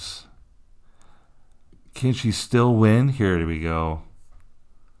snubs. Can she still win? Here we go.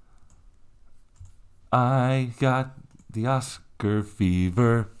 I got the Oscar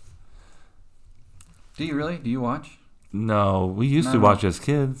fever. Do you really? Do you watch? No, we used to watch as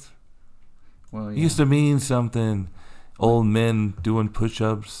kids. Well, yeah. It used to mean something. Old men doing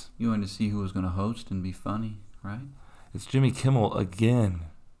push-ups. You wanted to see who was going to host and be funny, right? It's Jimmy Kimmel again.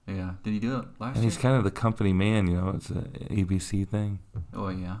 Yeah. Did he do it last year? And he's kind of the company man, It's an ABC thing. Oh,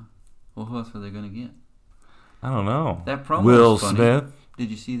 yeah. Well, who else are they going to get? I don't know. That promo Will was funny. Smith.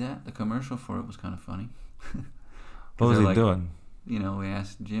 Did you see that? The commercial for it was kind of funny. What was he doing? We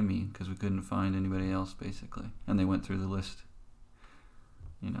asked Jimmy because we couldn't find anybody else, basically. And they went through the list.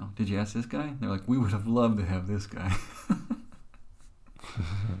 Did you ask this guy? They're like, we would have loved to have this guy.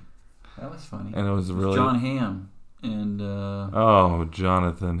 That was funny. And it was really... John Hamm. And,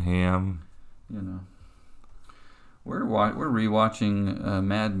 Jonathan Hamm. We're rewatching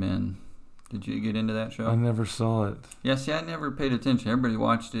Mad Men. Did you get into that show? I never saw it. Yeah, see, I never paid attention. Everybody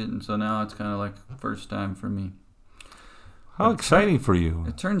watched it, and so now it's kind of like first time for me. How exciting for you.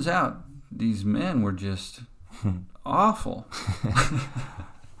 It turns out these men were just awful.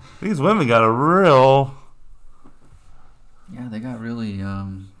 These women got a real... Yeah, they got really...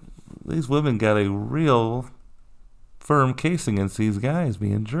 These women got a real firm case against these guys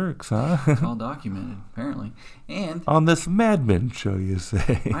being jerks, huh? It's all documented, apparently. And... On this Mad Men show, you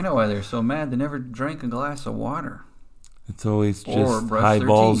say. I know why they're so mad. They never drank a glass of water. It's always just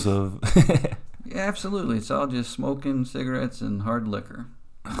highballs of... Yeah, absolutely. It's all just smoking cigarettes and hard liquor.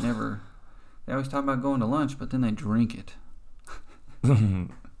 Never... They always talk about going to lunch, but then they drink it.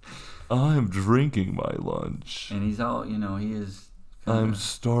 I'm drinking my lunch. And he's all, he is... I'm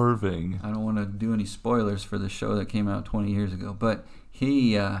starving. I don't want to do any spoilers for the show that came out 20 years ago, but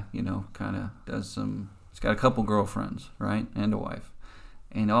he, kind of does some... He's got a couple girlfriends, right? And a wife.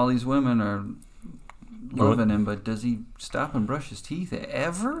 And all these women are loving him, but does he stop and brush his teeth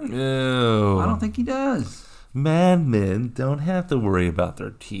ever? Ew. I don't think he does. Mad Men don't have to worry about their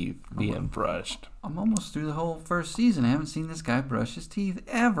teeth being brushed. I'm almost through the whole first season. I haven't seen this guy brush his teeth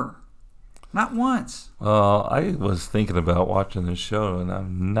ever. Not once. Well, I was thinking about watching this show, and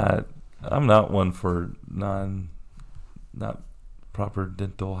I'm not one for not proper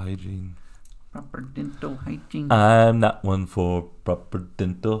dental hygiene. Proper dental hygiene. I'm not one for proper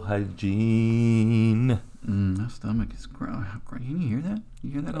dental hygiene. My stomach is growling. Can you hear that?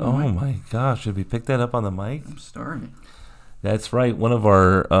 You hear that on the mic? mic? My gosh, should we pick that up on the mic? I'm starving. That's right. One of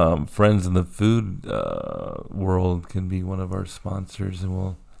our friends in the food world can be one of our sponsors, and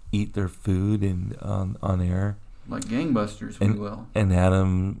we'll eat their food and on air. Like Gangbusters, we will. And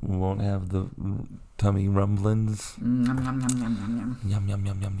Adam won't have the tummy rumblings. Yum, yum, yum, yum, yum. Yum, yum,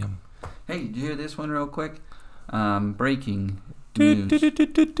 yum, yum, yum. Hey, did you hear this one real quick? Breaking. news.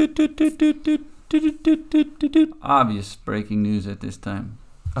 Obvious breaking news at this time.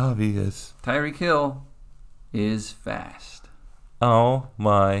 Obvious. Tyreek Hill is fast. Oh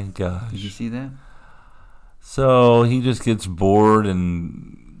my gosh. Did you see that? So he just gets bored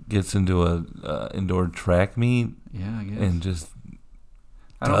and gets into a indoor track meet. Yeah, I guess. And just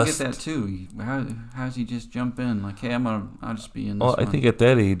I don't get that too. How's he just jump in? Like, hey, I'll just be in this one. I think at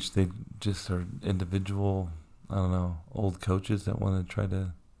that age they just are individual, I don't know, old coaches that want to try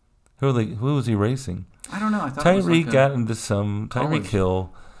to. Who was he racing? I don't know. I thought Tyreek got into some. Tyreek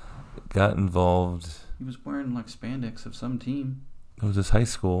Hill got involved. He was wearing like spandex of some team. It was his high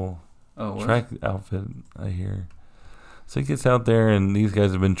school track outfit, I hear. So he gets out there, and these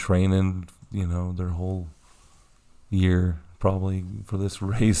guys have been training, their whole year probably for this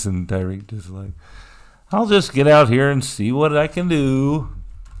race, and Tyreek just like, I'll just get out here and see what I can do.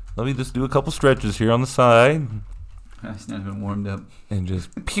 Let me just do a couple stretches here on the side. He's not even warmed up. And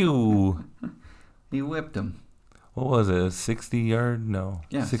just pew. He whipped him. What was it, a 60-yard? No.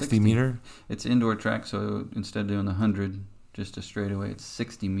 Yeah, 60 meter? It's indoor track, so instead of doing the 100, just a straightaway, it's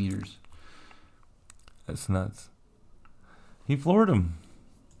 60 meters. That's nuts. He floored him.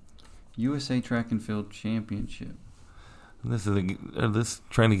 USA Track and Field Championship. This is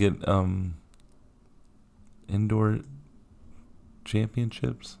trying to get indoor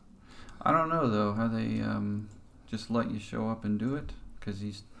championships. I don't know though how they just let you show up and do it, because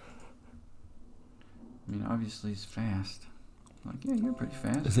obviously he's fast. Like, yeah, you're pretty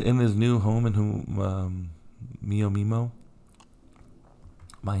fast. Is it in his new home in Mimo,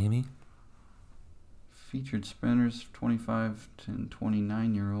 Miami? Featured sprinters, 25 to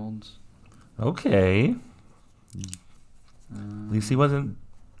 29-year-olds. Okay. At least he wasn't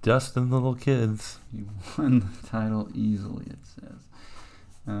dusting little kids. He won the title easily, it says.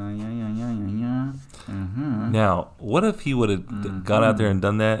 Now, what if he would have gone out there and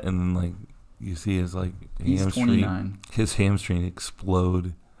done that, and then, like, you see his, like, his hamstring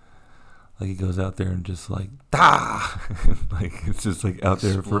explode. Like, he goes out there and just, like, like, it's just, like, out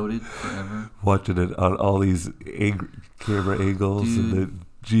there forever. Watching it on all these camera angles. Dude. And the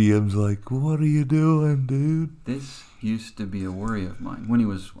GM's like, what are you doing, dude? This used to be a worry of mine when he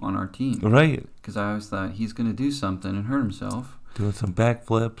was on our team. Right. Because I always thought he's going to do something and hurt himself. Doing some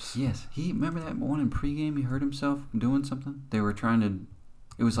backflips. Yes. Remember that one in pregame he hurt himself doing something? They were trying to,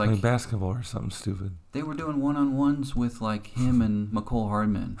 it was like basketball or something stupid. They were doing one-on-ones with like him and McCole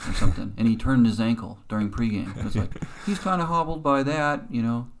Hardman or something. And he turned his ankle during pregame. It was like, he's kind of hobbled by that,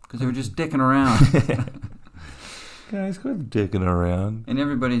 because they were just dicking around. Guys, quit dicking around. And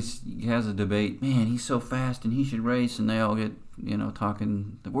everybody has a debate. Man, he's so fast and he should race. And they all get,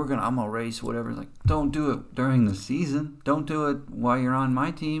 talking. I'm gonna race, whatever. Like, don't do it during the season. Don't do it while you're on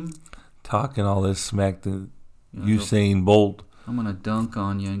my team. Talking all this smack to Usain Bolt. I'm gonna dunk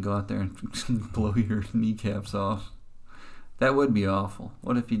on you and go out there and blow your kneecaps off. That would be awful.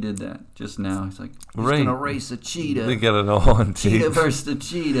 What if he did that just now? He's like, he's gonna race a cheetah. They got it all on tape. Cheetah versus the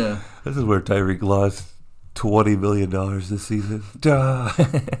cheetah. This is where Tyreek lost $20 million this season. Duh.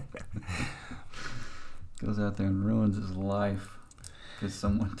 Goes out there and ruins his life because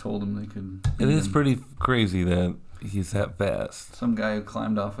someone told him they could. It is pretty crazy that he's that fast. Some guy who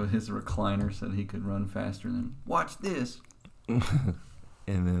climbed off of his recliner said he could run faster than. Watch this. And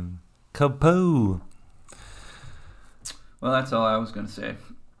then kapoo. Well, that's all I was going to say.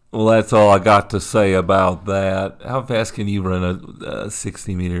 Well, that's all I got to say about that. How fast can you run a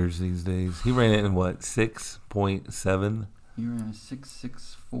 60 meters these days? He ran it in what, 6.7? He ran a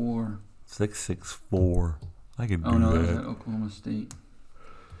 6.64. 6.64. I could do that. Oh, no, that's at Oklahoma State.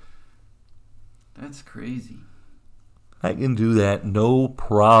 That's crazy. I can do that, no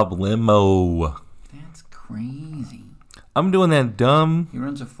problemo. That's crazy. I'm doing that dumb. He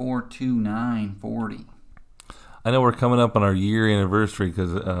runs a 4.2940. I know we're coming up on our year anniversary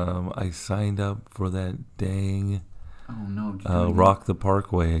because I signed up for that dang Rock the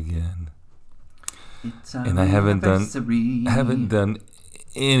Parkway again. And I haven't done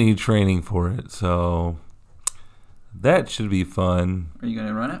any training for it, so that should be fun. Are you going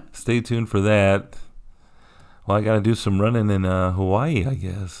to run it? Stay tuned for that. Well, I got to do some running in Hawaii, I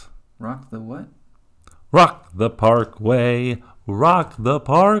guess. Rock the what? Rock the Parkway. Rock the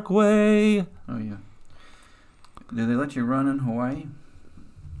Parkway. Oh, yeah. Do they let you run in Hawaii?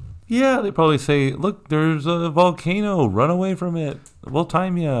 Yeah, they probably say, look, there's a volcano. Run away from it. We'll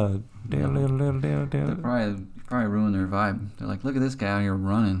time you. They probably ruin their vibe. They're like, look at this guy out here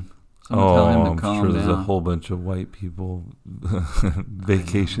running. Someone tell him to calm I'm sure down. There's a whole bunch of white people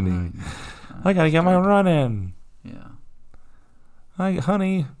vacationing. I got to get my run in. Yeah. Hi,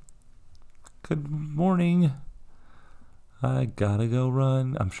 honey. Good morning. I gotta go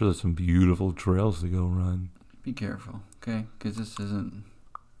run. I'm sure there's some beautiful trails to go run. Be careful, okay? Because this isn't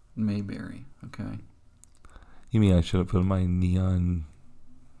Mayberry, okay? You mean I should have put my neon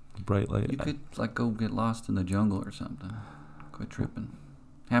bright light? You could, like, go get lost in the jungle or something. Quit tripping.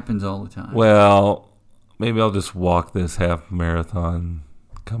 Happens all the time. Well, maybe I'll just walk this half marathon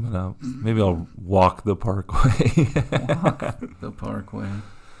coming up. Maybe I'll walk the parkway. Walk the parkway.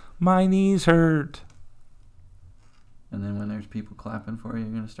 My knees hurt. And then when there's people clapping for you,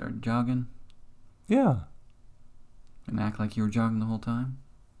 you're going to start jogging? Yeah. And act like you were jogging the whole time?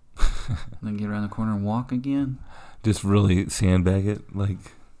 And then get around the corner and walk again? Just really sandbag it, like.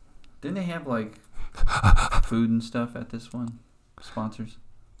 Didn't they have, like, food and stuff at this one? Sponsors?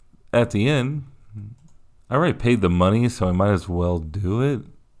 At the end, I already paid the money, so I might as well do it.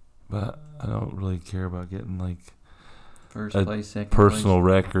 But I don't really care about getting, like, First place, second personal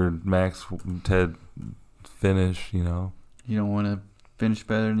place. record, Max Ted finish, you know. You don't want to finish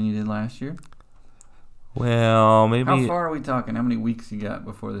better than you did last year? Well, maybe. How far are we talking? How many weeks you got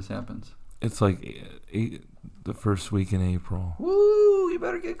before this happens? It's like the first week in April. Woo! You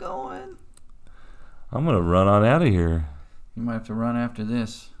better get going. I'm going to run on out of here. You might have to run after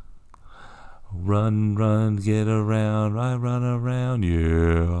this. Run, run, get around, I run around,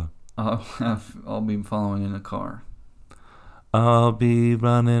 yeah. I'll be following in a car. I'll be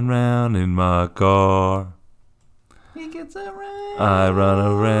running round in my car. He gets around. I run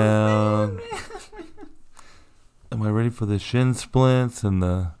around. Am I ready for the shin splints and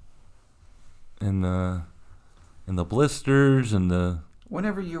the blisters and the?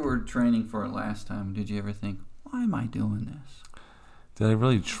 Whenever you were training for it last time, did you ever think, why am I doing this? Did I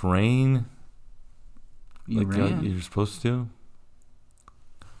really train? You like ran. you're supposed to?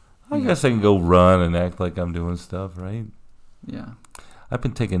 I guess I can go run and act like I'm doing stuff, right? Yeah. I've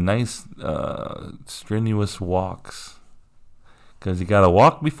been taking nice, strenuous walks. Because you got to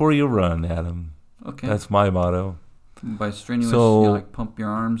walk before you run, Adam. Okay. That's my motto. By strenuous, So- you like pump your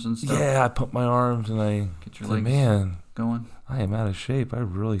arms and stuff? Yeah, I pump my arms and I Get your say, legs man, going? I am out of shape. I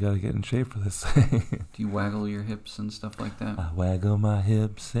really got to get in shape for this thing. Do you waggle your hips and stuff like that? I waggle my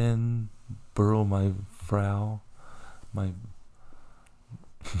hips and burrow my frow. My...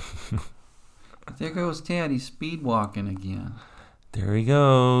 There goes Ted. He's speed walking again. There he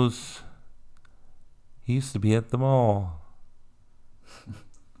goes. He used to be at the mall.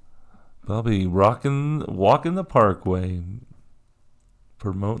 But I'll be walking the parkway,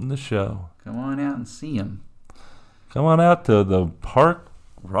 promoting the show. Come on out and see him. Come on out to the park,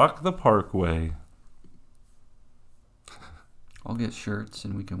 rock the parkway. I'll get shirts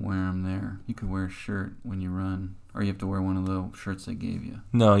and we can wear them there. You can wear a shirt when you run. Or you have to wear one of the shirts they gave you.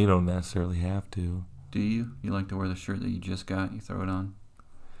 No, you don't necessarily have to. Do you? You like to wear the shirt that you just got? You throw it on?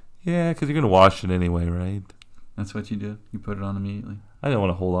 Yeah, because you're going to wash it anyway, right? That's what you do? You put it on immediately? I didn't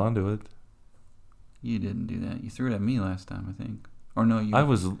want to hold on to it. You didn't do that. You threw it at me last time, I think. Or no, you I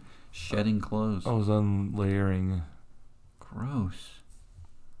was shedding clothes. I was unlayering, Gross.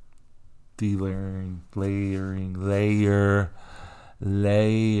 delayering,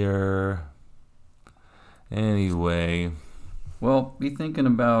 layer. Anyway. Well, be thinking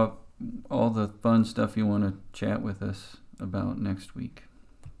about all the fun stuff you want to chat with us about next week.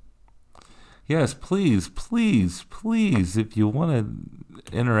 Yes, please, if you want to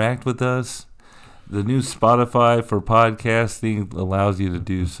interact with us, the new Spotify for podcasting allows you to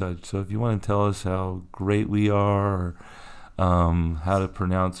do such. So if you want to tell us how great we are or how to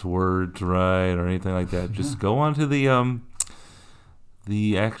pronounce words right or anything like that, just go on to the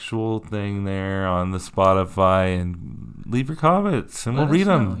actual thing there on the Spotify and leave your comments and we'll read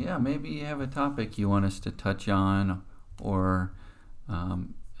them. Yeah, maybe you have a topic you want us to touch on or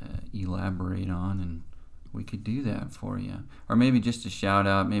elaborate on, and we could do that for you. Or maybe just a shout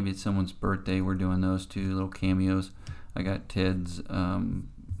out. Maybe it's someone's birthday. We're doing those two little cameos. I got Ted's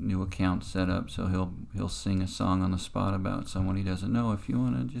new account set up, so he'll sing a song on the spot about someone he doesn't know. If you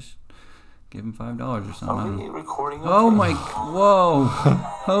want to just give him $5 or something. Are we recording? Oh my! Whoa!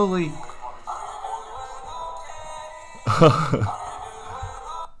 Holy!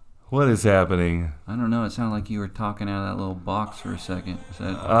 What is happening? I don't know. It sounded like you were talking out of that little box for a second. Is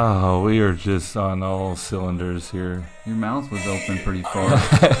that Oh, we are just on all cylinders here. your mouth was open pretty far?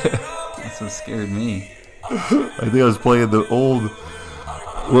 That's what scared me. I think I was playing the old,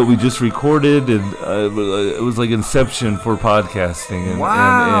 what we just recorded, and it was like Inception for podcasting. And,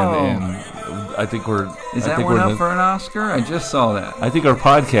 Wow. And I think we're. Is I that think one we're up for an Oscar? I just saw that. I think our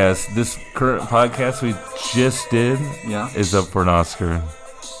podcast, this current podcast we just did, Yeah. is up for an Oscar.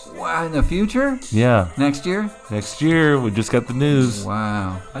 Wow, in the future? Yeah, Next year? next year we just got the news.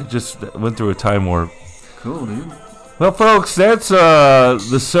 Wow. I just went through a time warp. Cool, dude. Well, folks, that's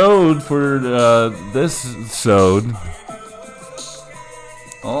the sode for this sode.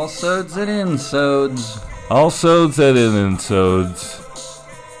 All sods and insodes. All sods and insodes.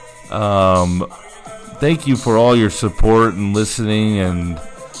 Thank you for all your support and listening and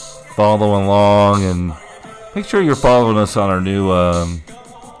following along. And make sure you're following us on our new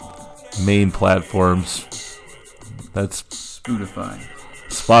main platforms. That's Spotify.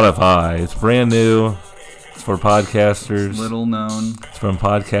 It's brand new. It's for podcasters. Little known. It's from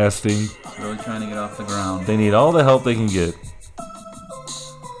podcasting. It's really trying to get off the ground. They need all the help they can get.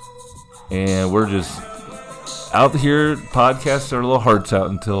 And we're just out here podcasting our little hearts out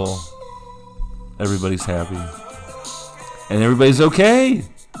until everybody's happy. And everybody's okay.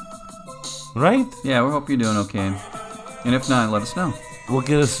 Right? Yeah, we hope you're doing okay. And if not, let us know.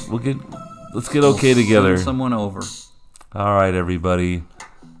 Let's get okay together. Send someone over. All right, everybody.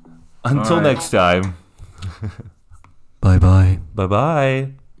 Until next time. Bye-bye.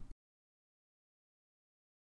 Bye-bye.